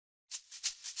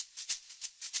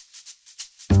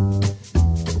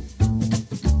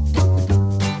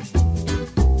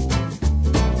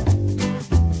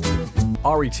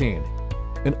Auritine,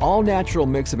 an all-natural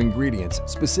mix of ingredients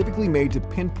specifically made to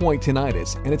pinpoint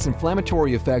tinnitus and its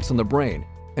inflammatory effects on the brain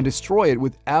and destroy it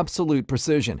with absolute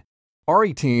precision.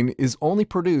 Auritine is only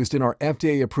produced in our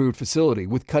FDA-approved facility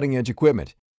with cutting-edge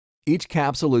equipment. Each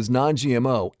capsule is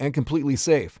non-GMO and completely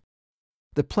safe.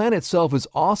 The plan itself is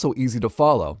also easy to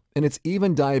follow, and it's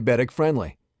even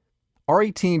diabetic-friendly.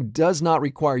 Auritine does not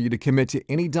require you to commit to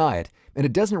any diet, and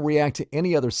it doesn't react to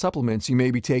any other supplements you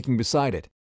may be taking beside it.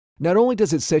 Not only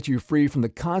does it set you free from the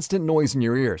constant noise in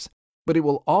your ears, but it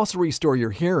will also restore your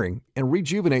hearing and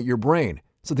rejuvenate your brain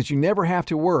so that you never have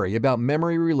to worry about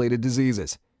memory-related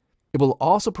diseases. It will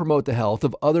also promote the health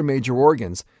of other major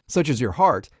organs, such as your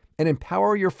heart, and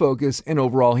empower your focus and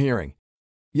overall hearing.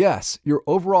 Yes, your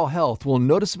overall health will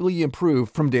noticeably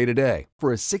improve from day to day.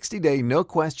 For a 60-day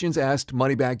no-questions-asked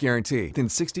money-back guarantee, within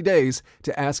 60 days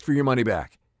to ask for your money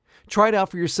back. Try it out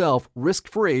for yourself,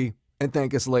 risk-free, and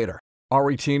thank us later.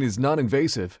 Auritine is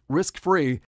non-invasive,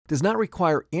 risk-free, does not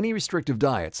require any restrictive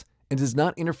diets, and does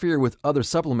not interfere with other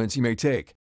supplements you may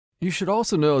take. You should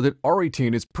also know that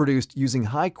Auritine is produced using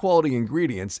high-quality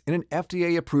ingredients in an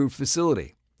FDA-approved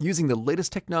facility, using the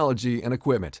latest technology and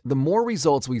equipment. The more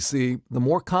results we see, the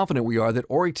more confident we are that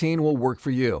Auritine will work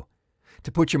for you.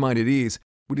 To put your mind at ease,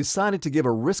 we decided to give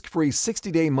a risk-free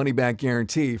 60-day money-back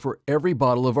guarantee for every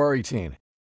bottle of Auritine.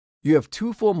 You have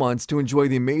 2 full months to enjoy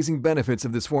the amazing benefits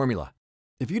of this formula.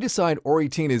 If you decide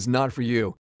Auritine is not for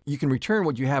you, you can return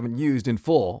what you haven't used in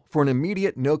full for an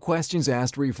immediate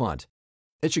no-questions-asked refund.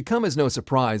 It should come as no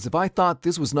surprise if I thought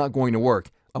this was not going to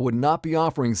work, I would not be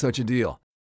offering such a deal.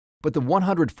 But the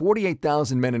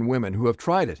 148,000 men and women who have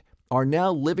tried it are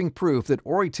now living proof that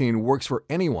Auritine works for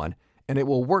anyone, and it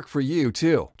will work for you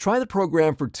too. Try the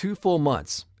program for 2 full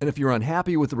months, and if you're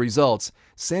unhappy with the results,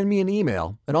 send me an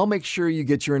email and I'll make sure you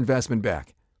get your investment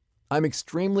back. I'm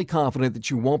extremely confident that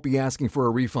you won't be asking for a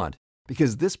refund,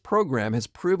 because this program has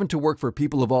proven to work for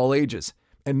people of all ages,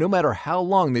 and no matter how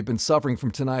long they've been suffering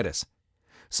from tinnitus.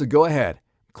 So go ahead,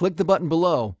 click the button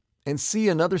below, and see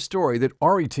another story that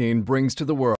Auritine brings to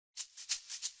the world.